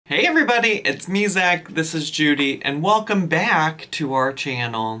Hey everybody, it's me, Zach, this is Judy, and welcome back to our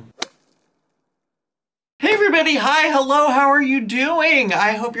channel. Hey everybody, hi, hello, how are you doing?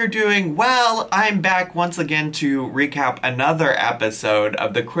 I hope you're doing well. I'm back once again to recap another episode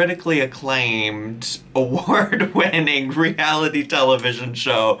of the critically acclaimed, award-winning reality television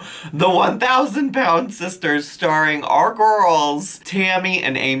show, The 1,000-Pound Sisters, starring our girls, Tammy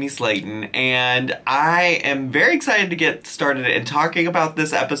and Amy Slayton. And I am very excited to get started in talking about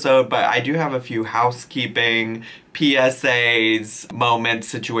this episode, but I do have a few housekeeping PSAs, moments,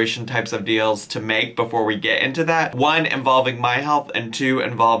 situation types of deals to make before we get into that. One involving my health and two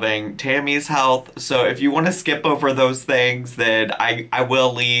involving Tammy's health. So if you want to skip over those things, then I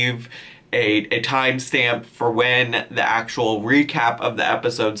will leave a timestamp for when the actual recap of the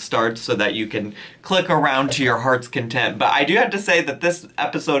episode starts so that you can click around to your heart's content. But I do have to say that this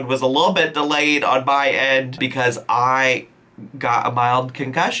episode was a little bit delayed on my end because I got a mild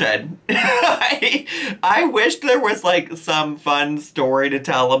concussion. I wish there was like some fun story to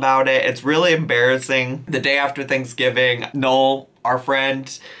tell about it. It's really embarrassing. The day after Thanksgiving, Noel, our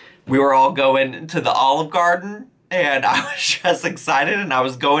friend, we were all going to the Olive Garden and I was just excited and I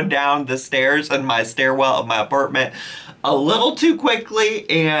was going down the stairs in my stairwell of my apartment a little too quickly,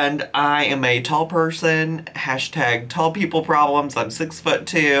 and I am a tall person, hashtag tall people problems. I'm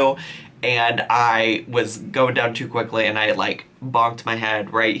 6'2", and I was going down too quickly and I like bonked my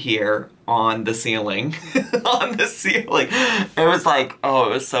head right here on the ceiling. On the ceiling. It was like, oh,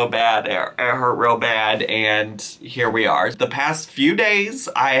 it was so bad. It hurt real bad, and here we are. The past few days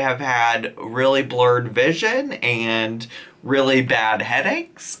I have had really blurred vision and really bad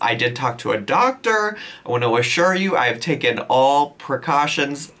headaches. I did talk to a doctor. I want to assure you I have taken all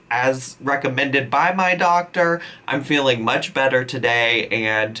precautions as recommended by my doctor. I'm feeling much better today,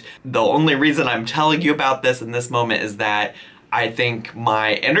 and the only reason I'm telling you about this in this moment is that I think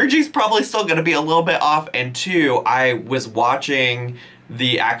my energy's probably still gonna be a little bit off, and two, I was watching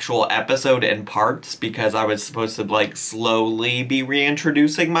the actual episode in parts because I was supposed to like slowly be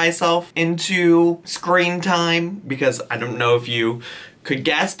reintroducing myself into screen time, because I don't know if you could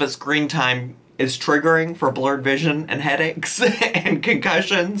guess, but screen time is triggering for blurred vision and headaches and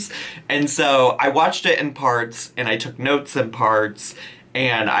concussions. And so I watched it in parts and I took notes in parts,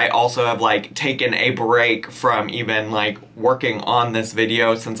 and I also have like taken a break from even like working on this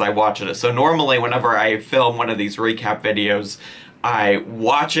video since I watched it. So normally whenever I film one of these recap videos, I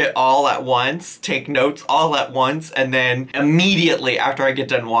watch it all at once, take notes all at once, and then immediately after I get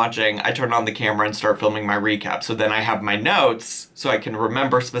done watching, I turn on the camera and start filming my recap. So then I have my notes so I can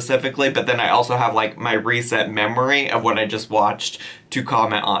remember specifically, but then I also have like my recent memory of what I just watched to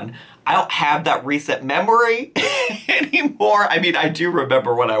comment on. I don't have that recent memory anymore. I mean, I do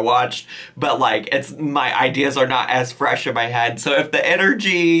remember what I watched, but like my ideas are not as fresh in my head. So if the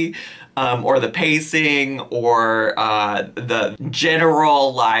energy or the pacing or the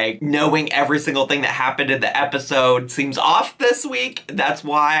general like knowing every single thing that happened in the episode seems off this week, that's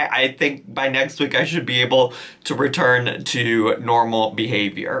why I think by next week I should be able to return to normal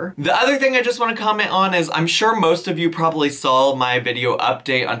behavior. The other thing I just want to comment on is I'm sure most of you probably saw my video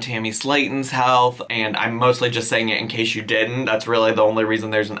update on Tammy Slayton's health, and I'm mostly just saying it in case you didn't. That's really the only reason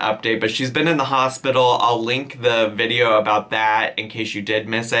there's an update, but she's been in the hospital. I'll link the video about that in case you did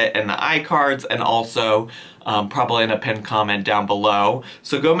miss it in the iCards, and also probably in a pinned comment down below.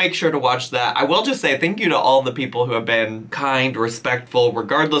 So go make sure to watch that. I will just say thank you to all the people who have been kind, respectful,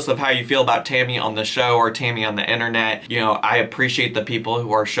 regardless of how you feel about Tammy on the show or Tammy on the internet. You know, I appreciate the people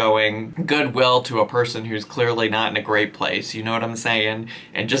who are showing goodwill to a person who's clearly not in a great place. You know what I'm saying?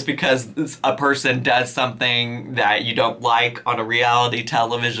 And just because a person does something that you don't like on a reality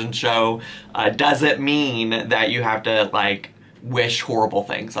television show doesn't mean that you have to like wish horrible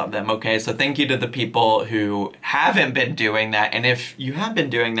things on them, okay? So thank you to the people who haven't been doing that, and if you have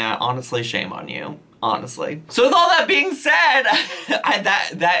been doing that, honestly, shame on you. Honestly. So with all that being said,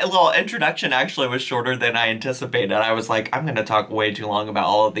 that little introduction actually was shorter than I anticipated. I was like, I'm gonna talk way too long about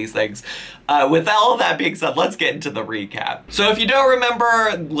all of these things. With all of that being said, let's get into the recap. So if you don't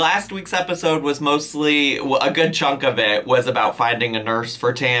remember, last week's episode was mostly, a good chunk of it was about finding a nurse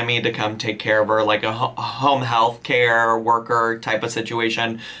for Tammy to come take care of her, like a home health care worker type of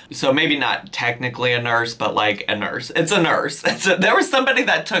situation. So maybe not technically a nurse, but like a nurse. It's a nurse. There was somebody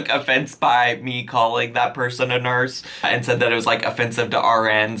that took offense by me calling calling that person a nurse and said that it was like offensive to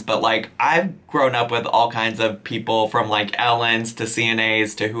RNs. But like, I've grown up with all kinds of people from like LNs to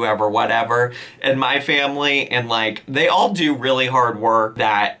CNAs to whoever, whatever in my family, and like they all do really hard work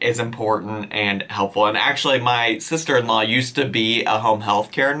that is important and helpful. And actually my sister-in-law used to be a home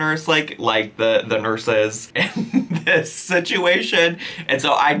health care nurse, like the nurses in this situation, and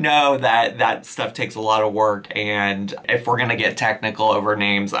so I know that that stuff takes a lot of work. And if we're gonna get technical over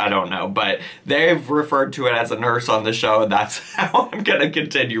names, I don't know, but they've referred to it as a nurse on the show, and that's how I'm gonna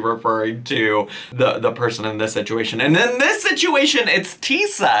continue referring to the person in this situation. And in this situation, it's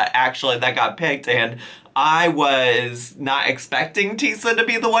Tisa actually that got picked, and I was not expecting Tisa to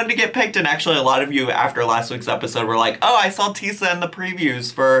be the one to get picked, and actually a lot of you after last week's episode were like, oh, I saw Tisa in the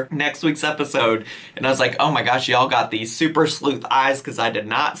previews for next week's episode, and I was like, oh my gosh, y'all got these super sleuth eyes, because I did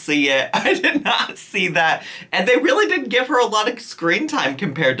not see it. I did not see that, and they really didn't give her a lot of screen time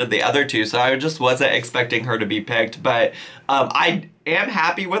compared to the other two, so I just wasn't expecting her to be picked. But I am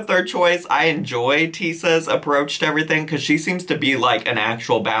happy with their choice. I enjoy Tisa's approach to everything, because she seems to be like an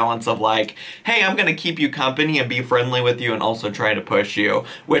actual balance of like, hey, I'm gonna keep you company and be friendly with you and also try to push you,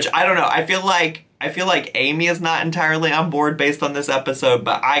 which I don't know. I feel like Amy is not entirely on board based on this episode,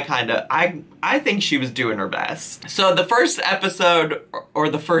 but I think she was doing her best. So the first episode, or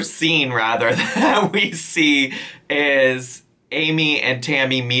the first scene rather, that we see is Amy and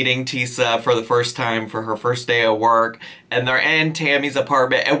Tammy meeting Tisa for the first time for her first day of work, and they're in Tammy's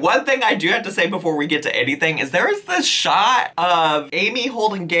apartment. And one thing I do have to say before we get to anything is there is this shot of Amy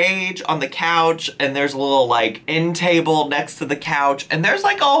holding Gage on the couch, and there's a little like end table next to the couch, and there's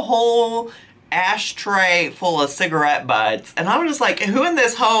like a whole ashtray full of cigarette butts, and I'm just like, who in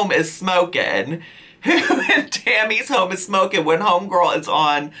this home is smoking? Who in Tammy's home is smoking when homegirl is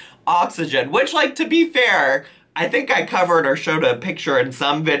on oxygen? Which, like, to be fair, I think I covered or showed a picture in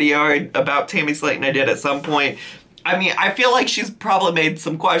some video about Tammy Slayton I did at some point. I mean, I feel like she's probably made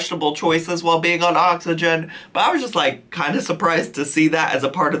some questionable choices while being on oxygen, but I was just like kind of surprised to see that as a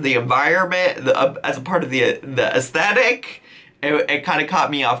part of the environment, as a part of the aesthetic. It kind of caught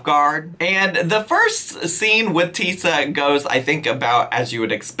me off guard. And the first scene with Tisa goes, I think, about as you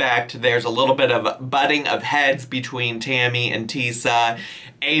would expect. There's a little bit of butting of heads between Tammy and Tisa.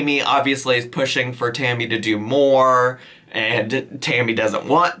 Amy obviously is pushing for Tammy to do more, and Tammy doesn't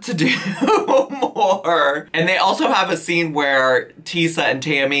want to do more. And they also have a scene where Tisa and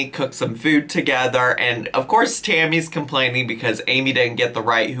Tammy cook some food together, and of course Tammy's complaining because Amy didn't get the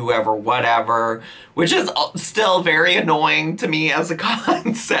right whoever whatever, which is still very annoying to me as a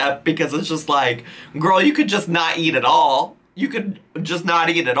concept, because it's just like, girl, you could just not eat at all. You could just not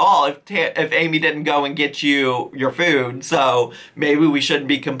eat at all if Amy didn't go and get you your food. So maybe we shouldn't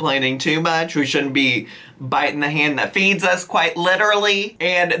be complaining too much. We shouldn't be biting the hand that feeds us, quite literally.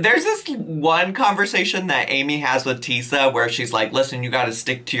 And there's this one conversation that Amy has with Tisa where she's like, listen, you gotta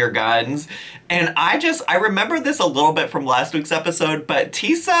stick to your guns. And I remember this a little bit from last week's episode, but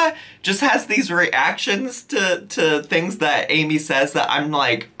Tisa just has these reactions to things that Amy says that I'm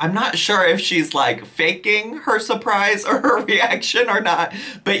like, I'm not sure if she's like faking her surprise or her reaction or not,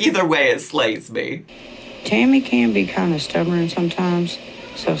 but either way it slays me. Tammy can be kind of stubborn sometimes,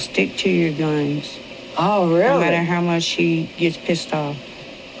 so stick to your guns. Oh, really? No matter how much she gets pissed off.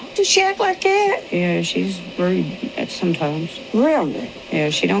 Does she act like that? Yeah, she's rude at sometimes. Really? Yeah,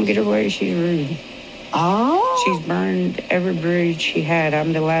 she don't get her way, she's rude. Oh? She's burned every bridge she had.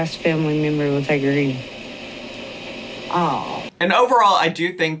 I'm the last family member with that grief. Oh. And overall, I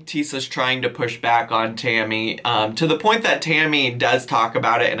do think Tisa's trying to push back on Tammy, to the point that Tammy does talk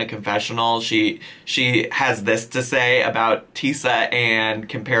about it in a confessional. She has this to say about Tisa and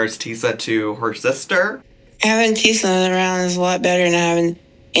compares Tisa to her sister. Having Tisa around is a lot better than having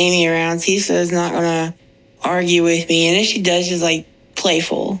Amy around. Tisa is not gonna argue with me, and if she does, she's like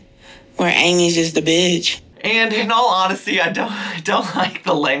playful, where Amy's just a bitch. And in all honesty, I don't like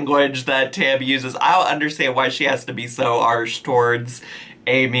the language that Tammy uses. I don't understand why she has to be so harsh towards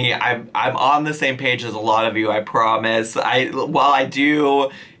Amy. I'm on the same page as a lot of you, I promise. While I do,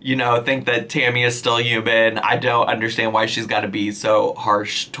 think that Tammy is still human, I don't understand why she's got to be so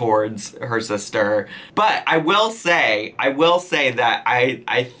harsh towards her sister. But I will say that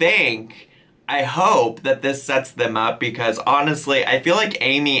I hope that this sets them up, because honestly, I feel like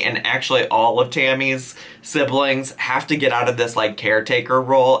Amy and actually all of Tammy's siblings have to get out of this like caretaker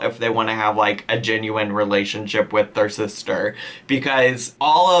role if they want to have like a genuine relationship with their sister, because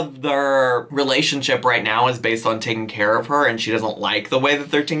all of their relationship right now is based on taking care of her, and she doesn't like the way that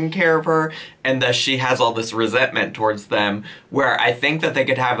they're taking care of her, and thus she has all this resentment towards them, where I think that they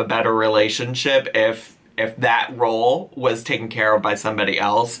could have a better relationship if if that role was taken care of by somebody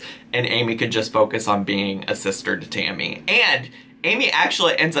else and Amy could just focus on being a sister to Tammy. And Amy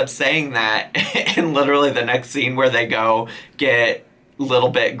actually ends up saying that in literally the next scene where they go get Little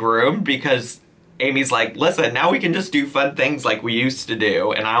Bit groomed, because Amy's like, listen, now we can just do fun things like we used to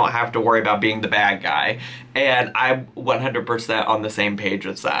do, and I don't have to worry about being the bad guy. And I'm 100% on the same page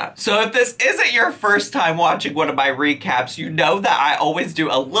with that. So if this isn't your first time watching one of my recaps, you know that I always do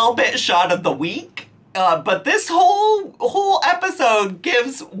a little bit shot of the week. But this whole episode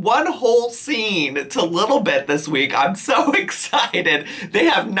gives one whole scene to Little Bit this week. I'm so excited. They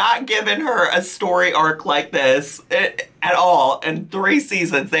have not given her a story arc like this at all in 3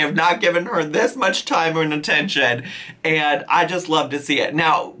 seasons. They have not given her this much time and attention, and I just love to see it.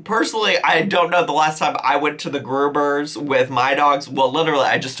 Now, personally, I don't know the last time I went to the groomers with my dogs. Well, literally,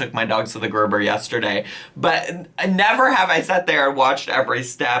 I just took my dogs to the groomer yesterday, but never have I sat there and watched every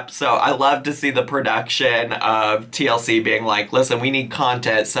step, so I love to see the production of TLC being like, listen, we need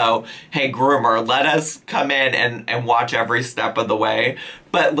content, so hey, groomer, let us come in and watch every step of the way.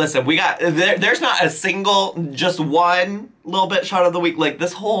 But listen, we got, there's not a single, just one Little Bit shot of the week. Like,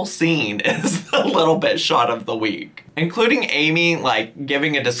 this whole scene is the Little Bit shot of the week. Including Amy, like,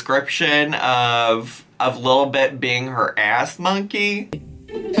 giving a description of Little Bit being her ass monkey.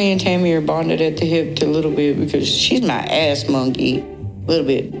 Me and Tammy are bonded at the hip to Little Bit because she's my ass monkey. Little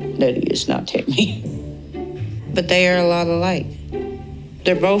Bit, that is, not Tammy. But they are a lot alike.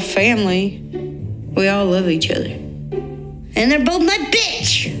 They're both family. We all love each other. And they're both my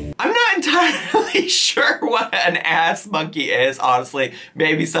bitch! I'm not entirely sure what an ass monkey is, honestly.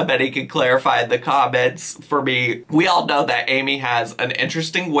 Maybe somebody could clarify in the comments for me. We all know that Amy has an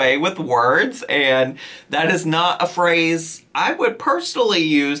interesting way with words, and that is not a phrase I would personally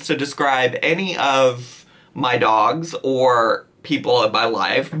use to describe any of my dogs or people in my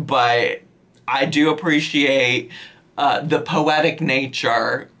life, but I do appreciate the poetic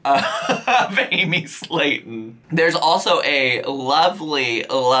nature of Amy Slayton. There's also a lovely,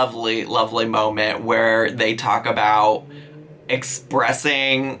 lovely, lovely moment where they talk about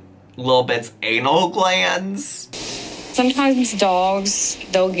expressing Little Bit's anal glands. Sometimes dogs,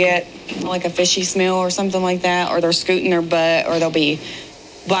 they'll get like a fishy smell or something like that, or they're scooting their butt, or they'll be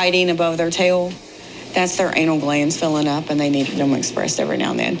biting above their tail. That's their anal glands filling up, and they need them expressed every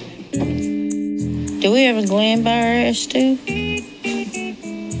now and then. Do we have a gland by our ass too?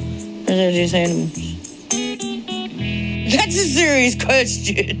 Or is that just animals? That's a serious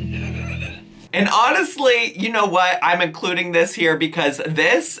question. And honestly, you know what? I'm including this here because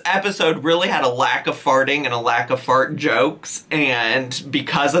this episode really had a lack of farting and a lack of fart jokes, and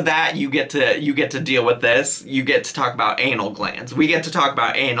because of that, you get to deal with this. You get to talk about anal glands. We get to talk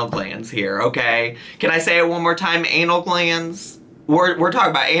about anal glands here, okay? Can I say it one more time? Anal glands? We're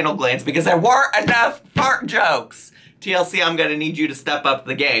talking about anal glands because there weren't enough fart jokes. TLC, I'm gonna need you to step up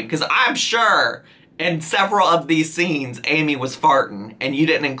the game because I'm sure in several of these scenes, Amy was farting, and you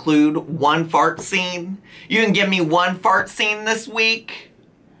didn't include one fart scene. You can give me one fart scene this week.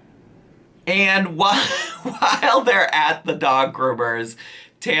 And while they're at the dog groomers,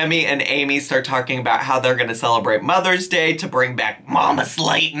 Tammy and Amy start talking about how they're going to celebrate Mother's Day to bring back Mama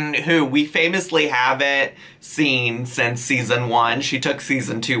Slayton, who we famously haven't seen since season 1. She took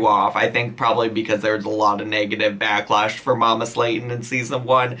season 2 off, I think probably because there was a lot of negative backlash for Mama Slayton in season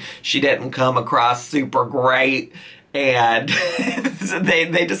 1. She didn't come across super great. And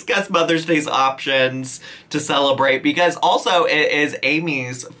they discuss Mother's Day's options to celebrate because also it is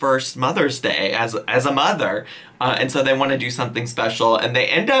Amy's first Mother's Day as a mother. And so they want to do something special, and they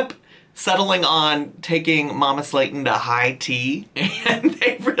end up settling on taking Mama Slayton to high tea, and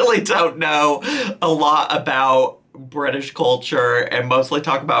they really don't know a lot about British culture and mostly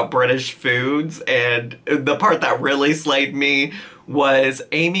talk about British foods. And the part that really slayed me was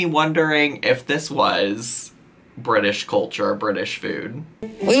Amy wondering if this was British culture, British food.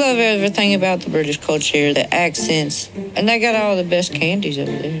 We love everything about the British culture, the accents, and they got all the best candies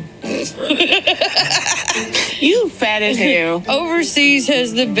over there. You fat as hell. Overseas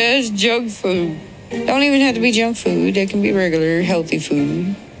has the best junk food. Don't even have to be junk food. It can be regular, healthy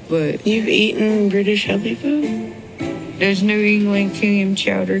food. But You've eaten British healthy food? there's New England clam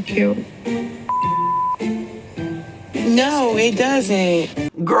chowder kilt. No, it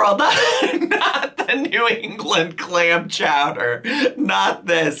doesn't. Girl, not the New England clam chowder. Not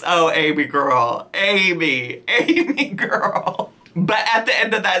this. Oh, Amy girl. Amy girl. But at the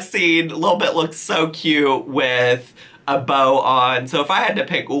end of that scene, Little Bit looks so cute with a bow on. So if I had to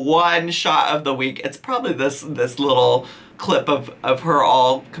pick one shot of the week, it's probably this little clip of her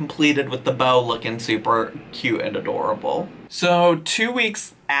all completed with the bow looking super cute and adorable. So 2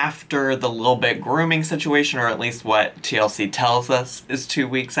 weeks after the little bit grooming situation, or at least what TLC tells us is 2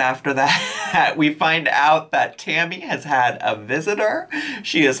 weeks after that, we find out that Tammy has had a visitor.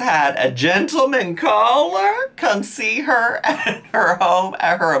 She has had a gentleman caller come see her at her home,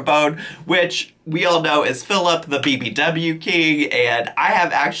 at her abode, which we all know is Philip, the BBW King, and I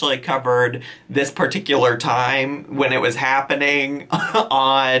have actually covered this particular time when it was happening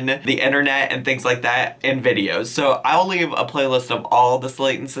on the internet and things like that in videos. So I'll leave a playlist of all the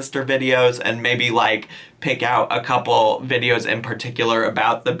Slate and Sister videos and maybe like pick out a couple videos in particular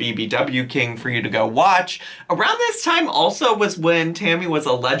about the BBW King for you to go watch. Around this time also was when Tammy was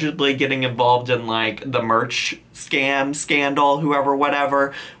allegedly getting involved in like the merch scandal, whoever,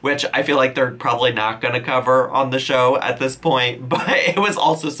 whatever, which I feel like they're probably not going to cover on the show at this point, but it was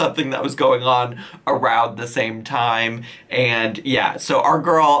also something that was going on around the same time. And yeah, so our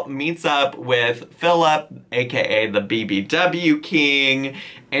girl meets up with Philip, aka the BBW King,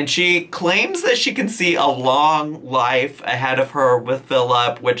 and she claims that she can see a long life ahead of her with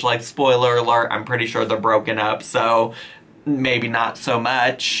Philip, which, like, spoiler alert, I'm pretty sure they're broken up, so maybe not so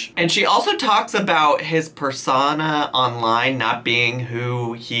much. And she also talks about his persona online not being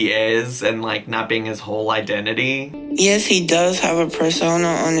who he is and, like, not being his whole identity. Yes, he does have a persona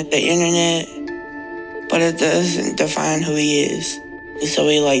on the internet, but it doesn't define who he is. So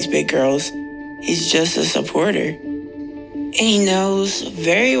he likes big girls. He's just a supporter. And he knows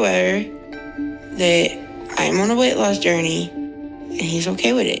very well that I'm on a weight loss journey, and he's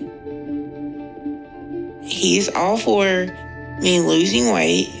okay with it. He's all for me losing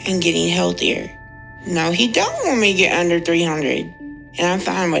weight and getting healthier. No, he don't want me to get under 300, and I'm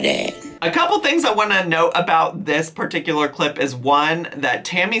fine with that. A couple things I want to note about this particular clip is, one, that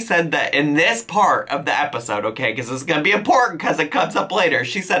Tammy said that in this part of the episode, okay, because this is going to be important because it comes up later.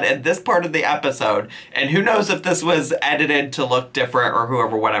 She said in this part of the episode, and who knows if this was edited to look different or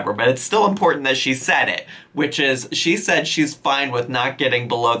whoever, whatever, but it's still important that she said it, which is she said she's fine with not getting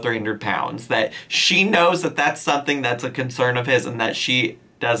below 300 pounds, that she knows that that's something that's a concern of his and that she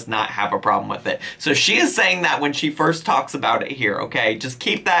does not have a problem with it. So she is saying that when she first talks about it here, okay? Just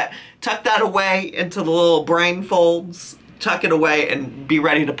keep that, tuck that away into the little brain folds, tuck it away, and be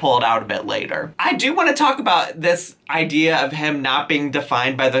ready to pull it out a bit later. I do want to talk about this idea of him not being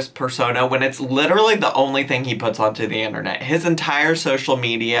defined by this persona when it's literally the only thing he puts onto the internet. His entire social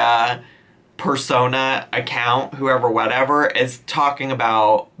media persona account, whoever, whatever, is talking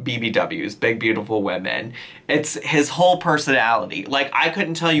about BBWs, big beautiful women. It's his whole personality. Like, I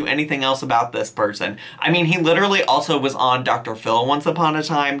couldn't tell you anything else about this person. I mean, he literally also was on Dr. Phil once upon a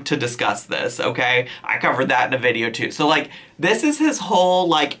time to discuss this, okay? I covered that in a video too. So, like, this is his whole,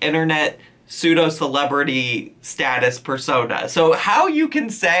 like, internet pseudo-celebrity status persona. So how you can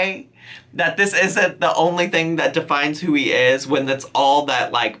say that this isn't the only thing that defines who he is when that's all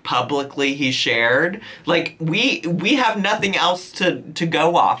that, like, publicly he shared. Like, we have nothing else to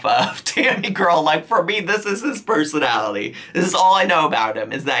go off of, Tammy girl. Like, for me, this is his personality. This is all I know about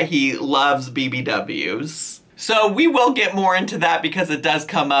him, is that he loves BBWs. So we will get more into that because it does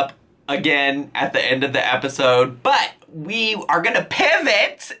come up again at the end of the episode. But we are gonna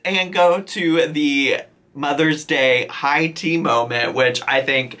pivot and go to the Mother's Day high tea moment, which I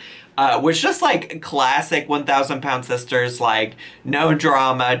think was just like classic 1,000 Pound Sisters, like no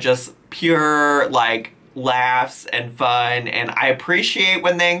drama, just pure like laughs and fun. And I appreciate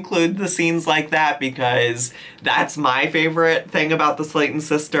when they include the scenes like that because that's my favorite thing about the Slayton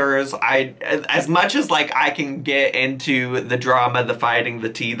sisters. As much as like I can get into the drama, the fighting, the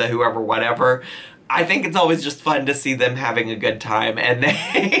tea, the whoever, whatever, I think it's always just fun to see them having a good time, and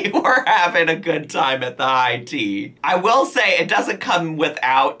they were having a good time at the high tea. I will say it doesn't come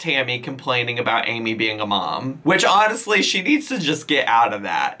without Tammy complaining about Amy being a mom, which honestly, she needs to just get out of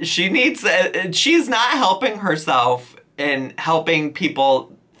that. She's not helping herself and helping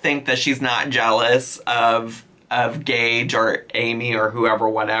people think that she's not jealous of Gage or Amy or whoever,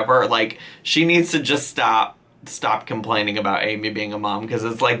 whatever. Like, she needs to just stop complaining about Amy being a mom because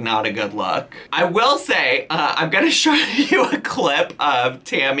it's like not a good look. I will say, I'm gonna show you a clip of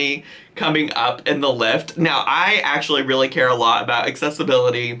Tammy coming up in the lift. Now, I actually really care a lot about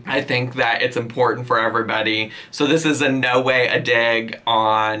accessibility. I think that it's important for everybody. So this is in no way a dig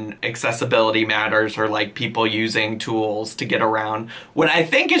on accessibility matters or like people using tools to get around. What I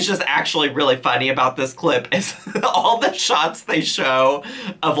think is just actually really funny about this clip is all the shots they show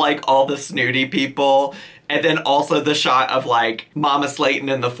of like all the snooty people. And then also the shot of like Mama Slayton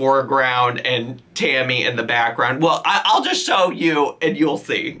in the foreground and Tammy in the background. Well, I'll just show you and you'll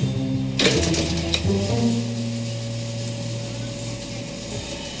see.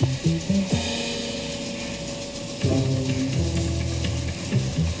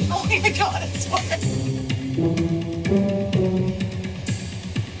 Oh my God, I'm sorry.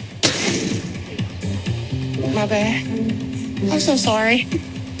 My bad. I'm so sorry.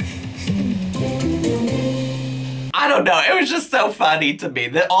 I don't know. It was just so funny to me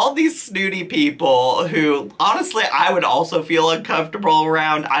that all these snooty people who, honestly, I would also feel uncomfortable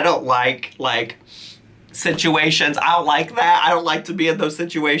around. I don't like situations. I don't like that. I don't like to be in those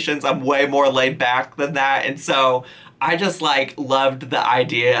situations. I'm way more laid back than that. And so I just like loved the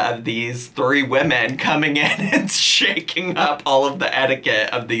idea of these three women coming in and shaking up all of the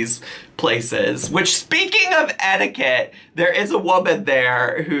etiquette of these places. Which, speaking of etiquette, there is a woman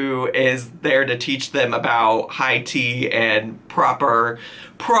there who is there to teach them about high tea and proper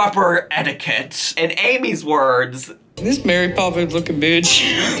etiquette. In Amy's words, This Mary Poppins looking bitch.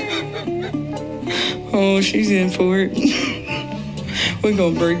 Oh, she's in for it. We're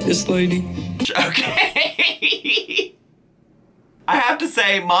gonna break this lady. okay. I have to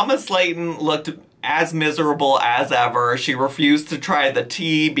say, Mama Slayton looked as miserable as ever. She refused to try the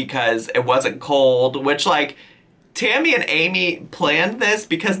tea because it wasn't cold, which, like, Tammy and Amy planned this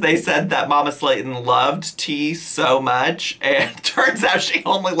because they said that Mama Slayton loved tea so much, and turns out she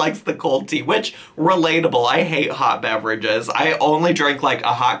only likes the cold tea, which, relatable. I hate hot beverages. I only drink, like,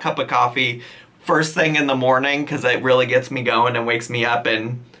 a hot cup of coffee first thing in the morning because it really gets me going and wakes me up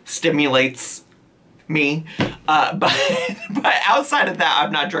and stimulates me. But outside of that,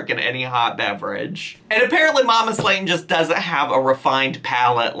 I'm not drinking any hot beverage. And apparently Mama Slayton just doesn't have a refined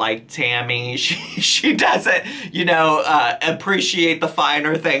palate like Tammy. She doesn't, you know, appreciate the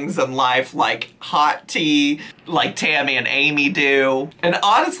finer things in life like hot tea, like Tammy and Amy do. And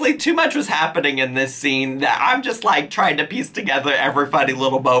honestly, too much was happening in this scene that I'm just like trying to piece together every funny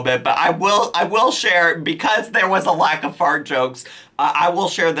little moment. But I will share, because there was a lack of fart jokes, I will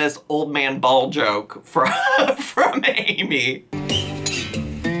share this old man ball joke from Amy.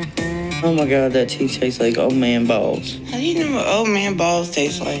 Oh my God, that tea tastes like old man balls. How do you know what old man balls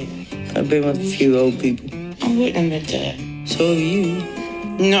taste like? I've been with a few old people. I wouldn't admit that. So have you.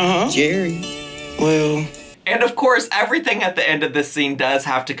 No. Jerry. Well. And of course, everything at the end of this scene does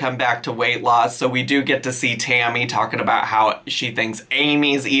have to come back to weight loss, so we do get to see Tammy talking about how she thinks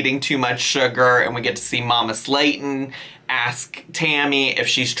Amy's eating too much sugar, and we get to see Mama Slayton ask Tammy if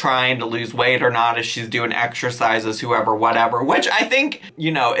she's trying to lose weight or not, if she's doing exercises, whoever, whatever, which I think,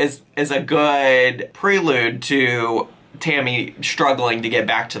 you know, is a good prelude to Tammy struggling to get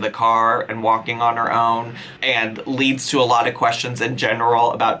back to the car and walking on her own, and leads to a lot of questions in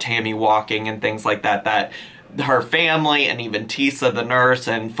general about Tammy walking and things like that, that her family and even Tisa, the nurse,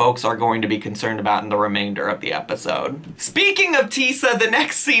 and folks are going to be concerned about in the remainder of the episode. Speaking of Tisa, the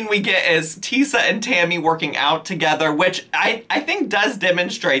next scene we get is Tisa and Tammy working out together, which I think does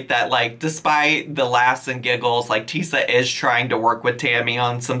demonstrate that, like, despite the laughs and giggles, like, Tisa is trying to work with Tammy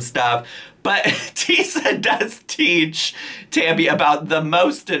on some stuff. But Tisa does teach Tammy about the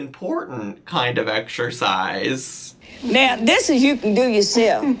most important kind of exercise. Now, this is you can do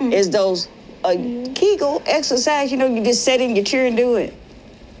yourself. Is those Kegel exercise, you know, you just sit in your chair and do it.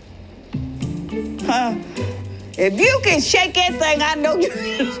 Huh? If you can shake that thing, I know you.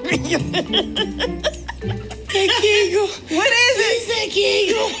 Kegel. What is it?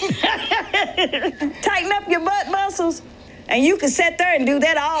 Kegel. Tighten up your butt muscles, and you can sit there and do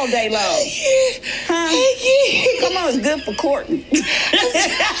that all day long. Huh? Come on, it's good for courting.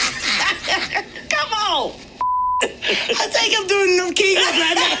 Come on. I think I'm doing enough Kegels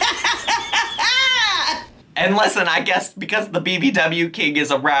right now. And listen, I guess because the BBW King is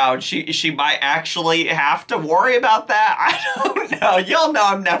around, she might actually have to worry about that. I don't know. Y'all know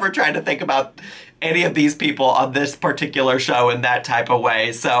I'm never trying to think about any of these people on this particular show in that type of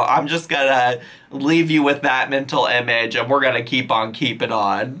way. So I'm just gonna leave you with that mental image, and we're gonna keep on keeping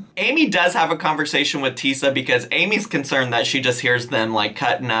on. Amy does have a conversation with Tisa because Amy's concerned that she just hears them like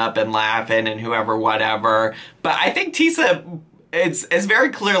cutting up and laughing and whoever, whatever. But I think Tisa, it's very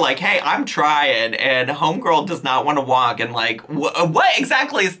clear, like, hey, I'm trying, and homegirl does not want to walk, and like, what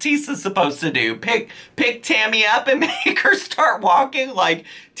exactly is Tisa supposed to do? Pick Tammy up and make her start walking? Like,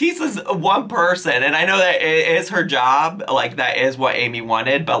 Tisa's one person, and I know that it is her job, like, that is what Amy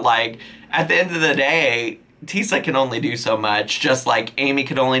wanted, but like, at the end of the day, Tisa can only do so much, just like Amy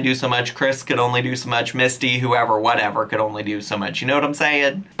could only do so much, Chris could only do so much, Misty, whoever, whatever, could only do so much. You know what I'm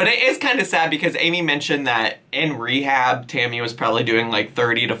saying? But it is kind of sad because Amy mentioned that in rehab, Tammy was probably doing like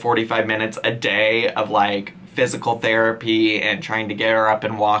 30 to 45 minutes a day of like physical therapy and trying to get her up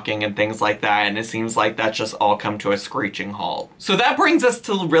and walking and things like that, and it seems like that's just all come to a screeching halt. So that brings us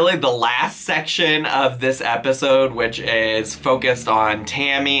to really the last section of this episode, which is focused on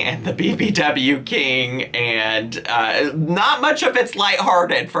Tammy and the BBW King, and not much of it's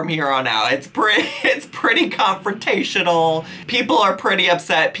lighthearted from here on out. It's pretty confrontational. People are pretty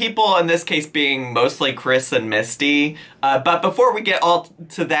upset. People in this case being mostly Chris and Misty. But before we get all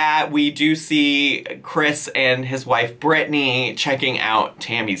to that, we do see Chris and his wife Brittany checking out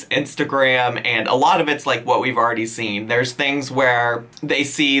Tammy's Instagram, and a lot of it's like what we've already seen. There's things where they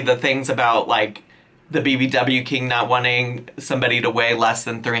see the things about like the BBW King not wanting somebody to weigh less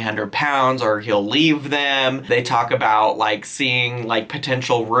than 300 pounds or he'll leave them. They talk about like seeing like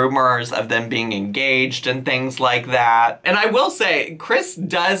potential rumors of them being engaged and things like that. And I will say, Chris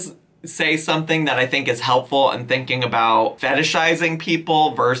does say something that I think is helpful in thinking about fetishizing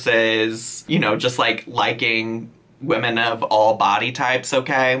people versus, you know, just like liking women of all body types,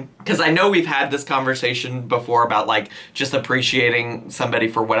 okay? Because I know we've had this conversation before about like just appreciating somebody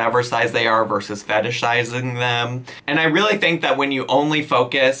for whatever size they are versus fetishizing them. And I really think that when you only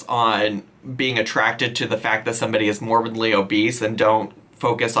focus on being attracted to the fact that somebody is morbidly obese and don't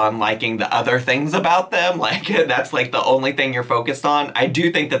focus on liking the other things about them, like that's like the only thing you're focused on, I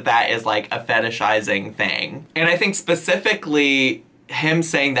do think that that is like a fetishizing thing. And I think specifically him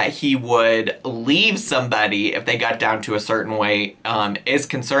saying that he would leave somebody if they got down to a certain weight is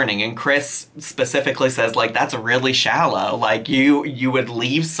concerning. And Chris specifically says like that's really shallow. Like you would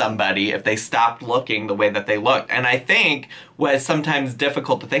leave somebody if they stopped looking the way that they looked. And I think what's sometimes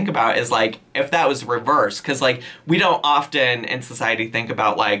difficult to think about is like if that was reversed, because like we don't often in society think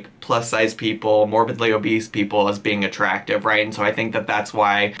about like plus size people, morbidly obese people as being attractive, right? And so I think that that's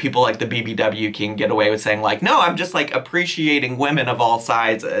why people like the BBW King get away with saying like, no, I'm just like appreciating women of all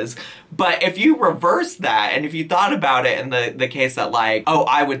sizes. But if you reverse that, and if you thought about it in the case that like, oh,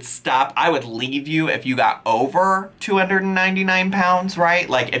 I would leave you if you got over 299 pounds, right?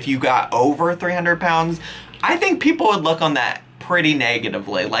 Like if you got over 300 pounds, I think people would look on that pretty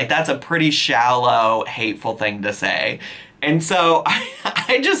negatively. Like that's a pretty shallow, hateful thing to say. And so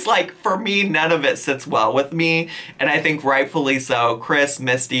I just like, for me, none of it sits well with me. And I think rightfully so. Chris,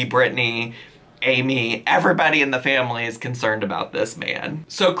 Misty, Brittany, Amy, everybody in the family is concerned about this man.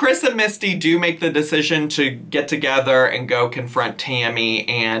 So Chris and Misty do make the decision to get together and go confront Tammy,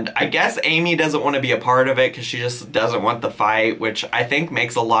 and I guess Amy doesn't want to be a part of it because she just doesn't want the fight, which I think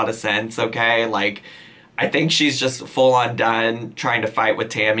makes a lot of sense, okay? Like, I think she's just full on done trying to fight with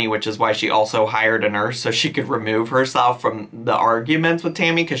Tammy, which is why she also hired a nurse so she could remove herself from the arguments with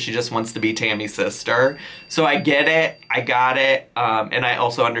Tammy, because she just wants to be Tammy's sister. So I get it. I got it. And I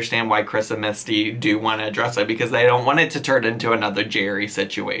also understand why Chris and Misty do want to address it, because they don't want it to turn into another Jerry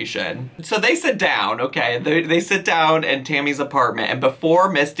situation. So they sit down, okay? They sit down in Tammy's apartment, and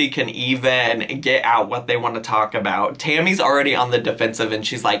before Misty can even get out what they want to talk about, Tammy's already on the defensive, and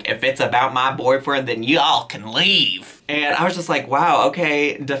she's like, if it's about my boyfriend, then y'all can leave. And I was just like, wow,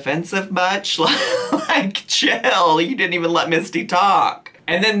 okay, defensive much? Like, chill. You didn't even let Misty talk.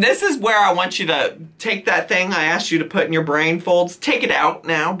 And then this is where I want you to take that thing I asked you to put in your brain folds, take it out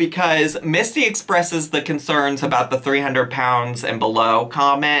now, because Misty expresses the concerns about the 300 pounds and below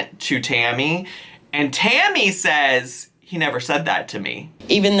comment to Tammy. And Tammy says, he never said that to me.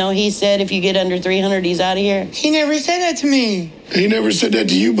 Even though he said if you get under 300, he's out of here. He never said that to me. He never said that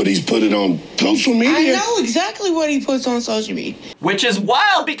to you, but he's put it on social media. I know exactly what he puts on social media. Which is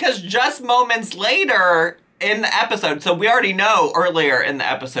wild, because just moments later in the episode, so we already know earlier in the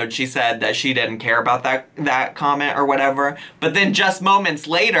episode she said that she didn't care about that comment or whatever, but then just moments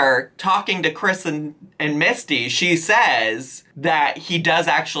later, talking to Chris and Misty, she says that he does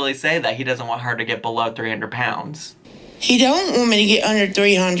actually say that he doesn't want her to get below 300 pounds. He don't want me to get under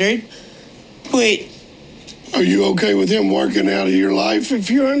 300, but... Are you okay with him working out of your life if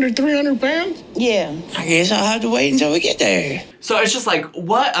you're under 300 pounds? Yeah. I guess I'll have to wait until we get there. So it's just like,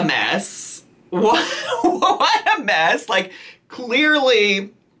 what a mess. What a mess. Like, clearly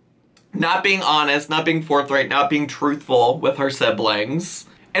not being honest, not being forthright, not being truthful with her siblings.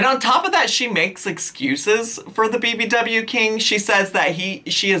 And on top of that, she makes excuses for the BBW King. She says that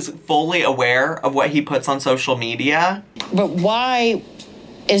she is fully aware of what he puts on social media. But why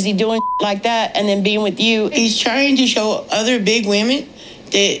is he doing like that and then being with you? He's trying to show other big women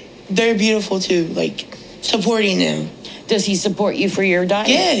that they're beautiful too, like supporting them. Does he support you for your diet?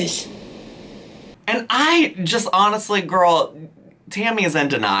 Yes. And I just honestly, girl, Tammy is in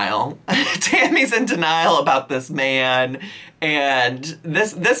denial. Tammy's in denial about this man. And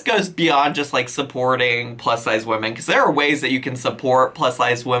this goes beyond just like supporting plus size women, because there are ways that you can support plus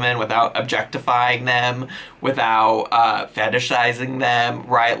size women without objectifying them, without fetishizing them,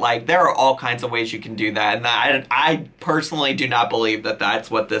 right? Like there are all kinds of ways you can do that. And I personally do not believe that that's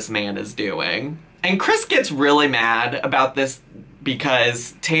what this man is doing. And Chris gets really mad about this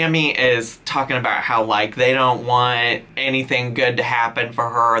because Tammy is talking about how, like, they don't want anything good to happen for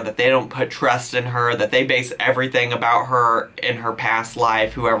her, that they don't put trust in her, that they base everything about her in her past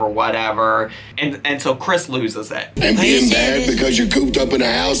life, whoever, whatever. And so Chris loses it. And being bad because you're cooped up in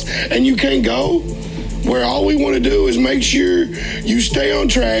a house and you can't go, where all we want to do is make sure you stay on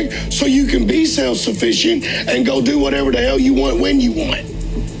track so you can be self-sufficient and go do whatever the hell you want when you want.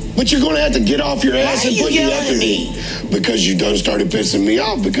 But you're going to have to get off your ass and put your effort in. Because you done started pissing me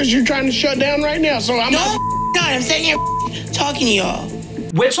off because you're trying to shut down right now. So I'm not. I'm sitting here talking to y'all.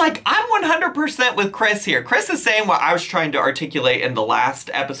 Which, like, I'm 100% with Chris here. Chris is saying what I was trying to articulate in the last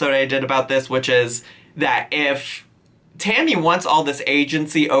episode I did about this, which is that if Tammy wants all this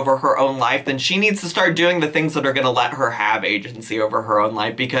agency over her own life, then she needs to start doing the things that are going to let her have agency over her own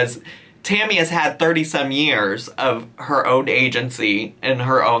life, because Tammy has had 30-some years of her own agency in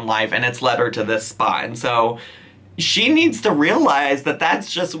her own life, and it's led her to this spot. And so she needs to realize that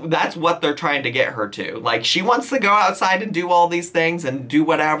that's what they're trying to get her to. Like, she wants to go outside and do all these things and do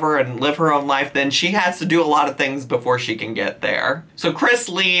whatever and live her own life, then she has to do a lot of things before she can get there. So Chris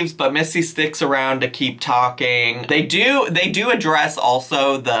leaves, but Missy sticks around to keep talking. They do address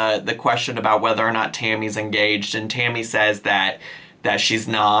also the question about whether or not Tammy's engaged, and Tammy says that she's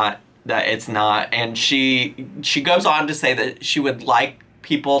not, that it's not, and she goes on to say that she would like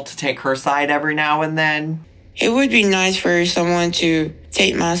people to take her side every now and then. It would be nice for someone to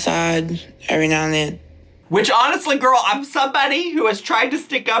take my side every now and then. Which, honestly, girl, I'm somebody who has tried to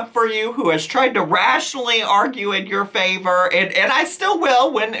stick up for you, who has tried to rationally argue in your favor, and I still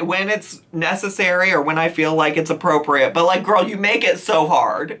will when it's necessary or when I feel like it's appropriate. But, like, girl, you make it so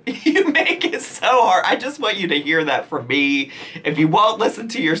hard. You make it so hard. I just want you to hear that from me. If you won't listen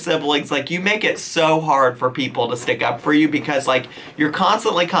to your siblings, like, you make it so hard for people to stick up for you because, like, you're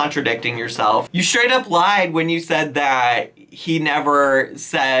constantly contradicting yourself. You straight up lied when you said that he never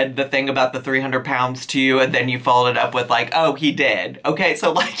said the thing about the 300 pounds to you, and then you followed it up with like, oh, he did. Okay,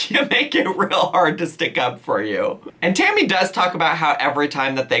 so like, you make it real hard to stick up for you. And Tammy does talk about how every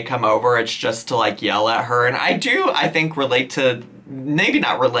time that they come over, it's just to like yell at her. And I think relate to, maybe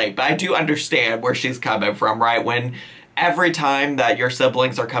not relate, but I do understand where she's coming from, right? When every time that your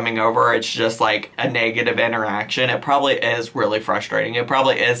siblings are coming over, it's just like a negative interaction. It probably is really frustrating. It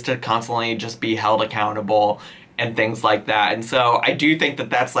probably is to constantly just be held accountable and things like that. And so I do think that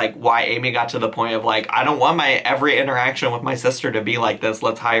that's like why Amy got to the point of like, I don't want my every interaction with my sister to be like this.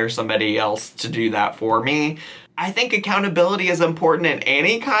 Let's hire somebody else to do that for me. I think accountability is important in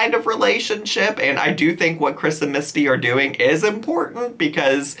any kind of relationship, and I do think what Chris and Misty are doing is important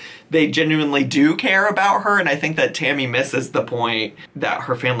because they genuinely do care about her, and I think that Tammy misses the point that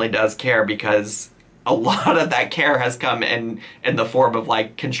her family does care, because a lot of that care has come in the form of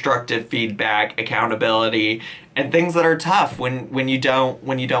like constructive feedback, accountability, and things that are tough when you don't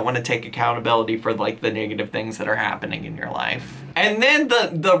want to take accountability for like the negative things that are happening in your life. And then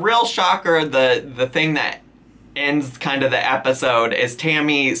the real shocker, the thing that ends kind of the episode is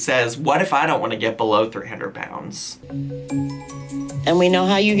Tammy says, what if I don't want to get below 300 pounds? And we know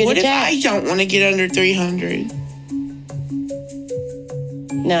how you get attacked. What if I don't want to get under 300?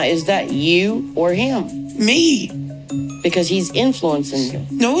 Now, is that you or him? Me. Because he's influencing you.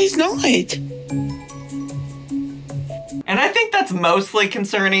 No, he's not. And I think that's mostly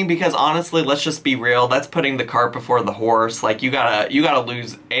concerning because honestly, let's just be real, that's putting the cart before the horse. Like, you gotta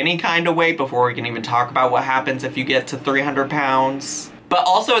lose any kind of weight before we can even talk about what happens if you get to 300 pounds. But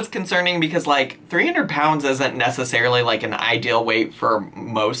also it's concerning because like 300 pounds isn't necessarily like an ideal weight for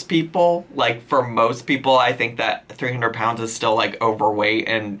most people. Like for most people, I think that 300 pounds is still like overweight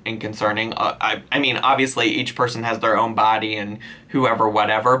and concerning. I mean, obviously each person has their own body and whoever,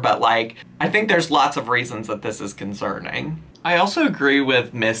 whatever, but like, I think there's lots of reasons that this is concerning. I also agree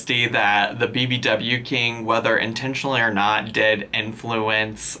with Misty that the BBW King, whether intentionally or not, did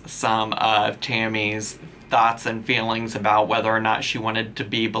influence some of Tammy's thoughts and feelings about whether or not she wanted to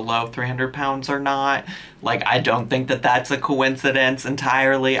be below 300 pounds or not. Like, I don't think that that's a coincidence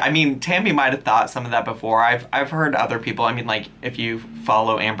entirely. I mean, Tammy might have thought some of that before. I've heard other people, I mean, like, if you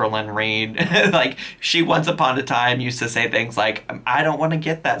follow Amberlynn Reed, like, she once upon a time used to say things like, I don't want to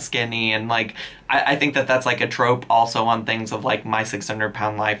get that skinny, and, like, I think that that's, like, a trope also on things of, like, My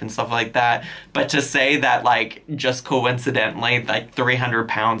 600-Pound Life and stuff like that. But to say that, like, just coincidentally, like, 300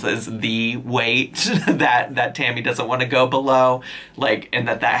 pounds is the weight that Tammy doesn't want to go below, like, and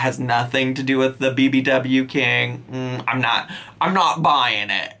that has nothing to do with the BBW King, I'm not buying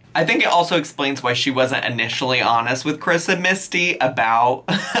it. I think it also explains why she wasn't initially honest with Chris and Misty about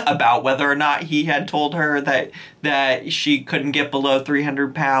whether or not he had told her that she couldn't get below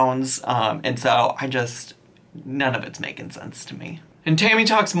 300 pounds. And so none of it's making sense to me. And Tammy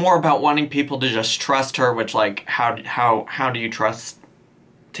talks more about wanting people to just trust her, which, like, how do you trust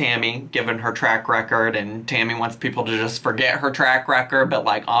Tammy given her track record? And Tammy wants people to just forget her track record, but,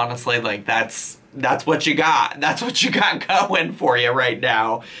 like, honestly, like, that's what you got. That's what you got going for you right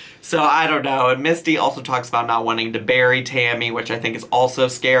now. So I don't know. And Misty also talks about not wanting to bury Tammy, which I think is also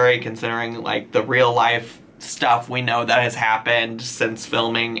scary considering, like, the real life stuff we know that has happened since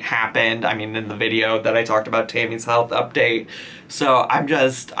filming happened. I mean, in the video that I talked about Tammy's health update. So I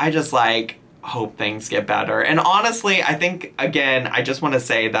just like, hope things get better. And honestly, I think, again, I just want to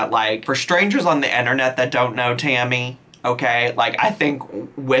say that, like, for strangers on the internet that don't know Tammy, okay, like, I think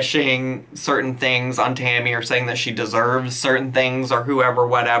wishing certain things on Tammy or saying that she deserves certain things or whoever,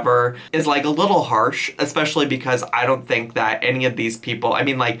 whatever, is, like, a little harsh, especially because I don't think that any of these people, I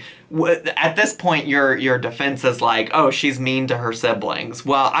mean, like, at this point, your defense is like, oh, she's mean to her siblings.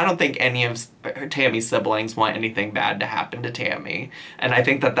 Well, I don't think any of Tammy's siblings want anything bad to happen to Tammy. And I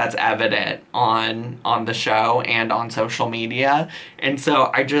think that that's evident on the show and on social media. And so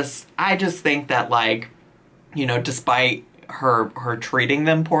I just think that, like, you know, despite her treating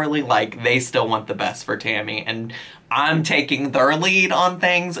them poorly, like, they still want the best for Tammy. And I'm taking their lead on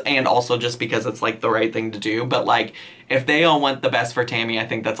things, and also just because it's, like, the right thing to do. But, like, if they all want the best for Tammy, I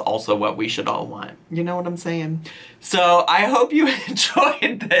think that's also what we should all want. You know what I'm saying? So I hope you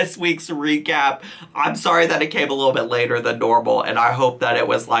enjoyed this week's recap. I'm sorry that it came a little bit later than normal, and I hope that it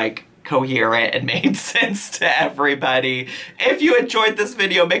was, like, coherent and made sense to everybody. If you enjoyed this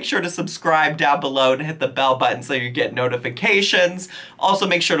video, make sure to subscribe down below and hit the bell button so you get notifications. Also,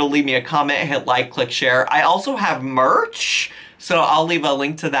 make sure to leave me a comment, hit like, click share. I also have merch, so I'll leave a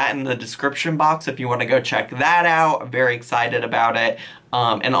link to that in the description box if you want to go check that out. I'm very excited about it.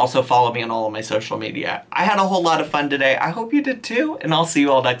 And also follow me on all of my social media. I had a whole lot of fun today. I hope you did too, and I'll see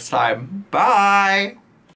you all next time. Bye!